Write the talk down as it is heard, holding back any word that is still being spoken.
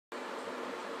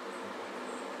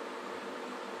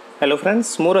Hello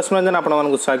friends मु रश्मिरंजन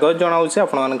आपको स्वागत जनाऊँ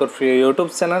आपण free YouTube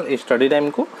channel study time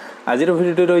को आज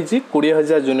भिडियो रही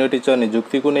 20,000 जूनियर टीचर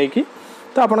नियुक्ति को लेकिन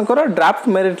तो आपंकर ड्राफ्ट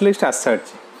मेरिट लिस्ट आस सारी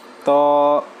तो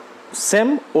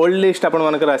सेम ओल्ड लिस्ट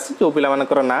आपर आसी जो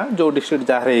पिलाकर ना जो डिस्ट्रिक्ट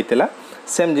जहाँ होता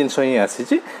सेम जिनस ही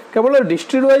आसी केवल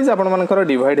डिस्ट्रिक्ट वाइज आपर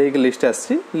डिवाइड हो लिस्ट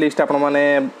आसी लिस्ट आपण मैंने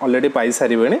अलरेडी पाई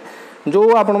सारे जो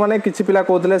आपण मैंने किसी पिला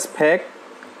कहते फेक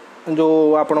जो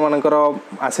आपण मानकर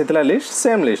आसीला लिस्ट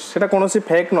सेम लिस्ट सेटा कौन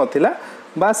फेक नाला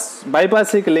बास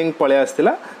बाईपास एक लिंक पलि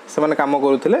आसाला से कम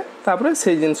करुले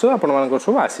से जिनस आप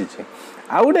सब आसी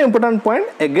आउ गोटे important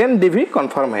point eigen DV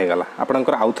confirm होगला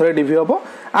आपंकर आउ थे डिवी हम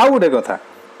आउ गोटे कथा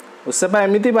से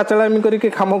एमती बाचामी करके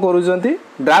कम कर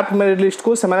ड्राफ्ट मेरिट लिस्ट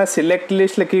को से सिलेक्ट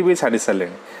लिस्ट लिखिक भी छाड़ी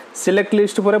सारे सिलेक्ट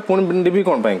लिस्ट पर पुणी डिवी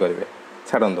कौन करेंगे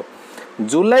छाड़ू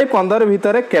जुलाई 15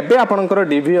 भितर केबे आपणकर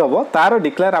डिवी हम तार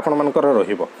डिक्लेयर आपर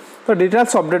रहिबो तो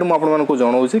डिटेल्स अपडेट मुझे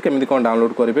जनाऊँ केमी कौन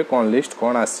डाउनलोड करेंगे कौन लिस्ट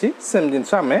कौन आसी सेम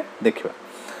जिनस आम देखा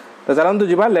तो चलते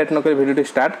जी लेट नक भिडियो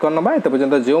स्टार्ट करना एत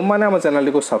पर्यटन जो मैंने आम चैनल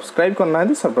को सब्सक्राइब करना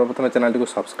सर्वप्रथम चैनल को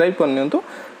सब्सक्राइब करनी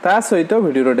सहित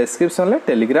भिडियो डिस्क्रिप्शन में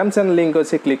टेलीग्राम चैनल लिंक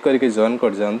अच्छे क्लिक करके जॉइन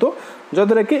कर जातु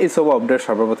जद्वारा कि सब अपडेट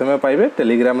सर्वप्रथम पाइबे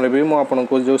टेलीग्राम भी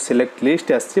मुझे जो सिलेक्ट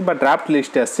लिस्ट आसी ड्राफ्ट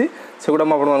लिस्ट आसी सेगुड़ा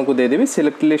मुझे देदेवी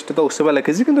सिलेक्ट लिस्ट तो उससे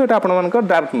लिखी कि आपंकर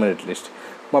ड्राफ्ट मेरिट लिस्ट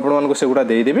मुझे सेगुड़ा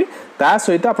देदेवी ता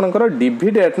सहित आपंकर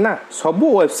डिवी डेट ना सब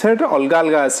वेबसाइट अलग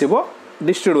अलग आसो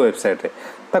डिस्ट्रिक्ट वेबसाइट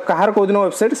तो कहार कौ दिन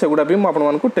वेबसाइट सेगुड़ा भी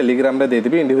मुझे टेलीग्राम में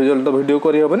देदेवी इंडिविजुअल तो वीडियो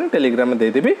करहबनी टेलीग्राम में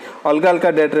देदेवी अलग अलग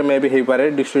डेट्रे मे भी हो पाए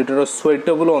डिस्ट्रिक्टर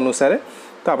सुइटेबल अनुसार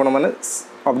तो आपने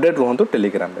अपडेट रुहतु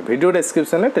टेलीग्राम में वीडियो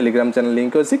डिस्क्रिप्शन में टेलीग्राम चैनल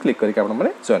लिंक अच्छी क्लिक करके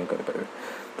आपने जॉइन करेंगे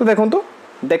तो देखो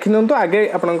देखि तो आगे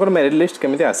आपंकर मेरिट लिस्ट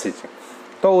केमी आसी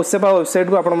तो उससे वेबसाइट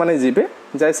को आपने जी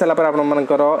जाइ सारापर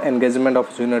आपर engagement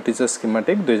of junior teacher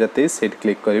schematic 2023 set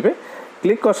click करेंगे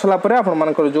क्लिक कर सारापर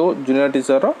आपर जो जूनियर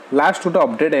टीचर लास्ट गोटे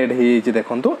अपडेट एड हो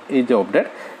देखो ये जो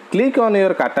update click on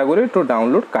your category to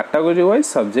download category wise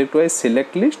subject wise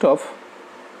select list of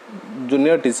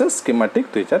junior teacher schematic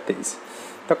 2023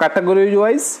 तो कैटेगरी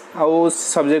वाइज आउ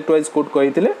सब्जेक्ट वाइज कोड कही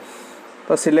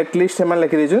तो सिलेक्ट लिस्ट एम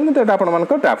लिखी देते तो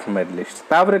आपर ड्राफ्ट मेरिट लिस्ट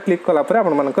तापर क्लिक कलापर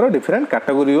आपर डिफरेंट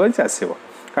कैटेगरी वाइज आसो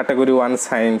category 1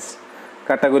 science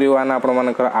category 1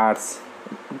 आपर arts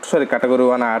sorry category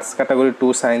 1 arts category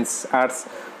 2 science arts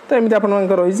तो एमती आपर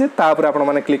रही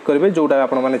आपने क्लिक करेंगे जोटा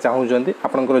आपने चाहूँगी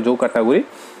आपंकर जो कैटेगरी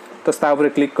तो तापर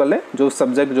क्लिक कले जो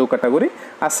सब्जेक्ट जो कैटेगरी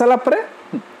आसाला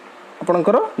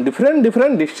आपंकर डिफरेंट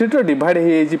डिफरेंट डिस्ट्रिक्ट डिवाइड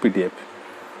हो पीडीएफ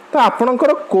तो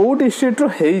आपणकर कौ डिस्ट्रिक्ट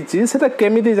होता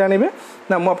केमी जानवे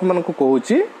ना मुझे कहूँ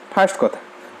फास्ट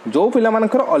कथा जो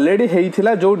पिलामानकर ऑलरेडी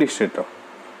होता जो डिस्ट्रिक्ट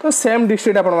तो सेम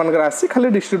डिस्ट्रिक्ट आपर आसी खाली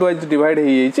डिस्ट्रिक्ट वाइज डिवाइड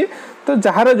हो तो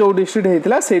जहाँ जो डिस्ट्रिक्ट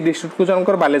होता से डिस्ट्रिक्ट को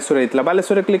जनकर बालेश्वर होता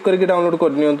बालेश्वर क्लिक करके डाउनलोड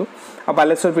करनी आ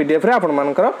बालेश्वर पीडीएफ रे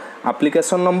आपर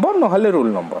एप्लिकेशन नंबर ना रोल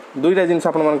नंबर दुईटा जिन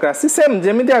आपर आसी सेम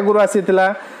जमी आगुरी आसी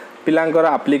पिलांकर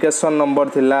एप्लिकेशन नंबर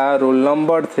थिला रोल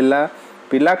नंबर थिला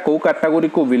पिला को कैटेगरी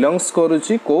को बिलोंग्स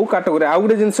करुच्ची को कैटेगरी आउ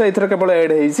गोटे जिनस एथर केवल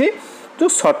एड हो जो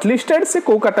सर्टलिस्टेड से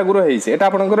को कैटेगरी होता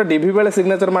आपंकर डिवी बेले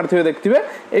सिग्नेचर मारते देखिए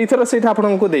एथर से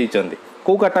आपको देते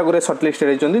को कैटेगरी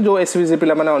सर्टलिस्टेड होती जो एसबीसी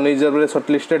पिला माने अनरिजर्व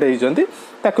सर्टलिस्टेड होती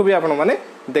भी आपने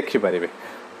देखिपारे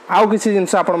आउ किसी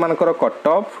जिनस आपर कट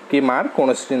ऑफ कि मार्क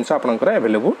कौन जिनस आपंकर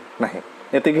एवेलेबल ना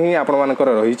एतिक ही आपर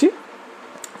रही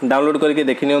डाउनलोड करके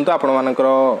देखी नियंतु आपर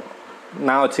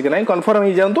ना अच्छी कि ना कन्फर्म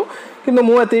हो जातु कि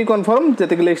मुझे कन्फर्म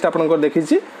जी लिस्ट आप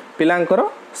देखी पिलांकर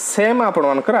सेम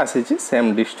आपर आसी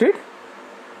सेम डिस्ट्रिक्ट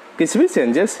किसी भी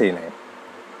चेंजेस है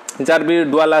ना जार भी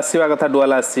डुआल आसवा कथा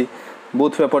डुआल आसी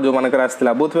बूथ पेपर जो मानकर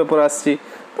आसला बूथ पेपर आसी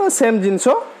तो सेम जिनस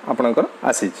आपणकर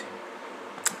आसी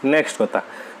नेक्स्ट कथा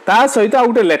ता सहित आ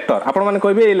गोटे लेटर आपण मैंने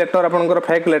कहे ये लेटर आपंकर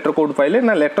फेक लेटर कोड पाइले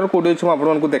ना लेटर कोड अच्छी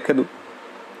आपको देखे दू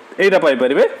यहीटा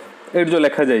पाइपर ये जो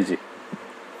लिखा जाइए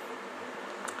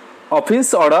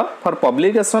office order for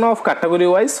publication of category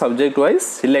wise subject wise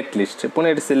select list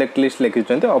Pune select list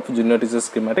लिखी ऑफ जूनियर टीचर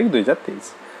स्कीमेटिक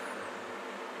 2023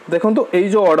 देखो तो ये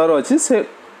जो ऑर्डर अच्छी से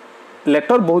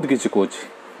लेटर बहुत किसी कौन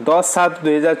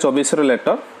 10/7/2024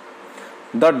 later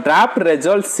the draft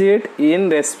result seat in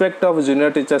respect of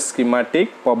junior teacher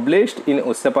schematic published in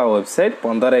उसेपा website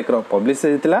 15/1 publish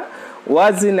होता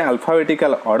was in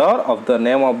alphabetical order of the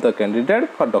name of the candidate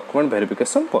for document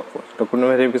verification purpose document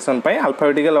verification pi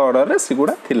alphabetical order रे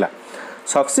सिगुड़ा थिला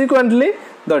subsequently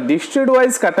the district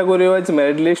wise category wise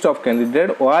merit list of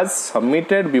candidate was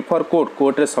submitted before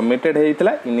court रे submitted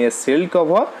हेइतला in a sealed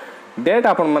cover date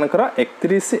आपण मानकर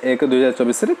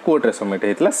 31/1/2024 रे court रे submit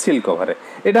हेइतला seal cover रे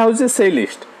एटा होचे से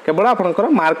लिस्ट केवल आपनकर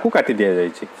मार्क को काटी दिया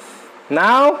जायछि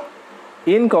now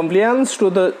in कम्प्लियंस to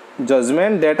the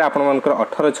judgement date आपण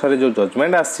 18/6 जो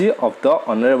जजमेंट आसी of the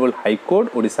honourable high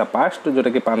court Odisha past जोटा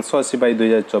कि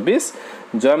 580/2024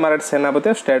 जय महाराज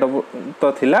सेनापति स्टेट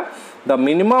तो थिला the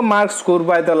minimum marks score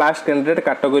by the last candidate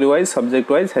category wise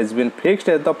subject wise has been fixed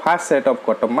at the first set of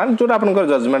cut off marks जोटा आपण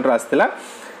judgement आसला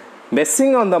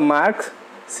basin on the marks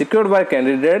secured by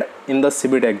candidate in the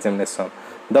CBT examination.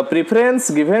 The preference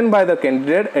given by the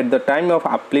candidate at the time of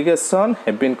application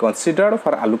have been considered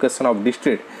for allocation of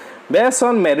district based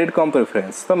on merit cum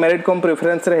preference. तो merit cum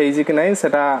preference रे hazy कि नहीं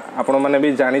सेटा आपण माने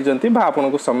भी जानि जंती बा आपण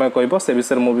को समय कहबो से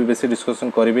विषय मु भी बेसी डिस्कशन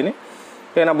करबिनी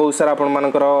केना बहुत सारा आपण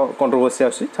मानकर कंट्रोवर्सी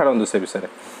आसी छाडंदु से विषय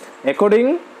रे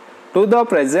according to the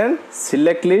present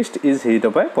select list is hit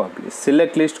by publish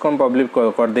select list cone public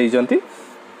कर देई जंती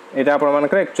एटा आपण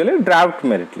मानकर एक्चुअली ड्राफ्ट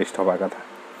मेरिट लिस्ट होबा कथा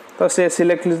तो से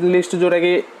सिलेक्ट लिस्ट जोरा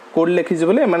कि कोड लिखि जे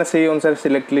बोले माने सेही अनुसार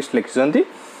सिलेक्ट लिस्ट लिखि जंती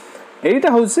एटा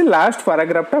होछि लास्ट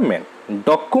पैराग्राफ टा main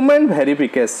document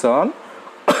verification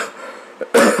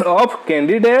of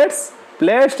candidates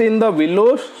placed in the below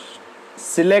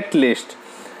select list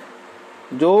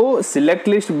जो सिलेक्ट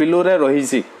लिस्ट बिलो रे रही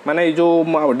छी माने जो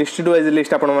डिस्ट्रिक्ट वाइज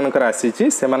लिस्ट आपण मानकर आसी छी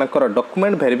से मानकर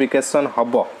डॉक्यूमेंट वेरिफिकेशन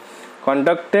हबो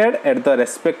conducted at the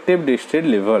respective district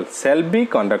level shall be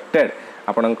conducted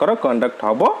आपनकर कंडक्ट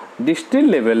हबो डिस्ट्रिक्ट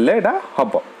लेवल ले एटा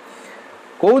हबो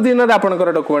को दिन रे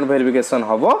आपनकर डॉक्यूमेंट वेरिफिकेशन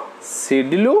हबो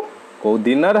शेड्यूल को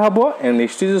दिन रे हबो एंड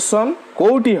इंस्टीट्यूशन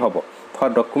कोठी हबो for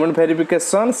document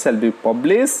verification shall be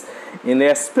published in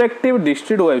respective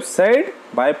district website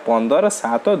by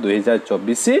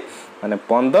 15/7/2024 माने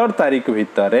 15 तारीख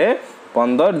भितरे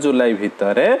 15 जुलाई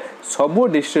भितरे सबु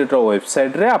डिस्ट्रिक्ट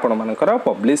वेबसाइट रे आपण मानकर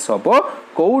पब्लिश हबो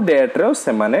को डेट रे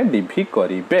से माने डीभी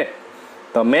करिवे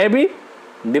तो मे बी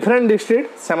डिफरेंट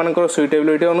डिस्ट्रिक्ट से मानकर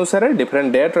सुइटेबिलिटी अनुसार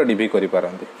डिफरेंट डेट रे डीभी करि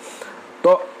पारंती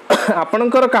तो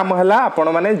आपनकर काम हला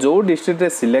आपण माने जो डिस्ट्रिक्ट रे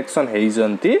सिलेक्शन हेई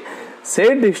जंती से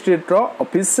डिस्ट्रिक्ट रो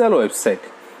ऑफिशियल वेबसाइट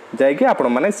जाय कि आपण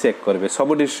माने चेक करबे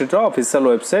सब डिस्ट्रिक्ट रो ऑफिशियल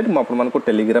वेबसाइट म आपण मानको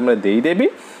टेलीग्राम रे देई देबी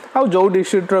आ जो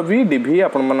डिस्ट्रिक्ट रो भी डीभी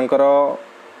आपण मानकर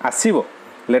आसीबो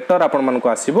लेटर आपण मानको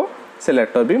आसीबो से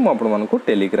लेटर भी म आपण मानको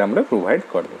टेलीग्राम रे प्रोवाइड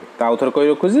कर देबी त आउथर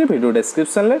कहि रखु जे वीडियो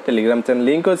डिस्क्रिप्शन ले टेलीग्राम चैनल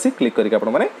लिंक अछि क्लिक करके आपण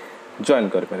माने जॉइन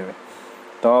कर परबे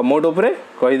तो मोड ऊपर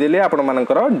कहि देले आपण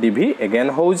मानकर डीभी अगेन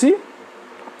होउची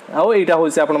आ एटा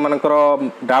होउची आपण मानकर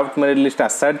ड्राफ्ट मेरिट लिस्ट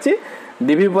आसारची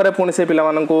डीभी पर पुणी से पिला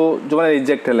माननको जो माने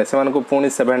रिजेक्ट हेले से माननको पुणी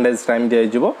 7 डेज टाइम दिया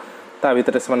जिवो ता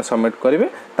भीतर से माने सबमिट करिवे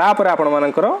ता पर आपण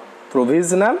मानकर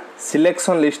प्रोविजनल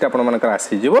सिलेक्शन लिस्ट आपण मानकर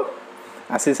आसी जिवो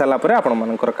आसी साला पर आपण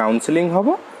मानकर काउंसलिंग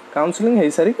हबो काउंसलिंग हे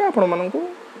सारी के आपण मानको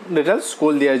डिटेल्स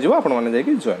स्कूल दिया जिवो आपण माने जाई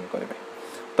कि जॉइन करबे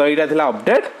तो एटा थिला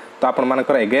अपडेट तो आपण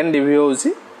मानकर अगेन डीवी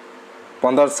होउची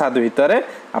 15/7 भितर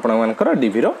आपण मानकर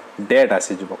डीवी रो डेट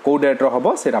आसी जिवो को डेट रो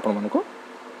हबो से आपण मानको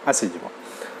आसी जिवो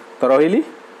तो रहिली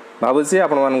भाबुची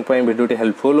आपण मानक पई वीडियोटी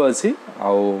हेल्पफुल अछि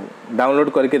आ डाउनलोड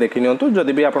करके देखि नियंतु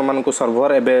जदि भी आपण मानको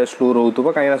सर्वर एबे स्लो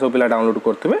रहउतबो काइना सब पिला डाउनलोड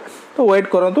करथबे तो वेट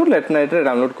करंतु लेट नाइट रे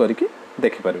डाउनलोड करके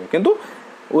देखि परबे किंतु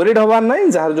ओरिड हबार नहीं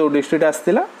जहाँ जो डिस्ट्रिक्ट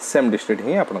आसला सेम डिस्ट्रिक्ट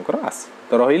ही आपंकर आस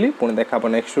तो रही पुणी देखा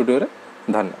नेक्स्ट वीडियो रे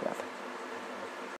धन्यवाद।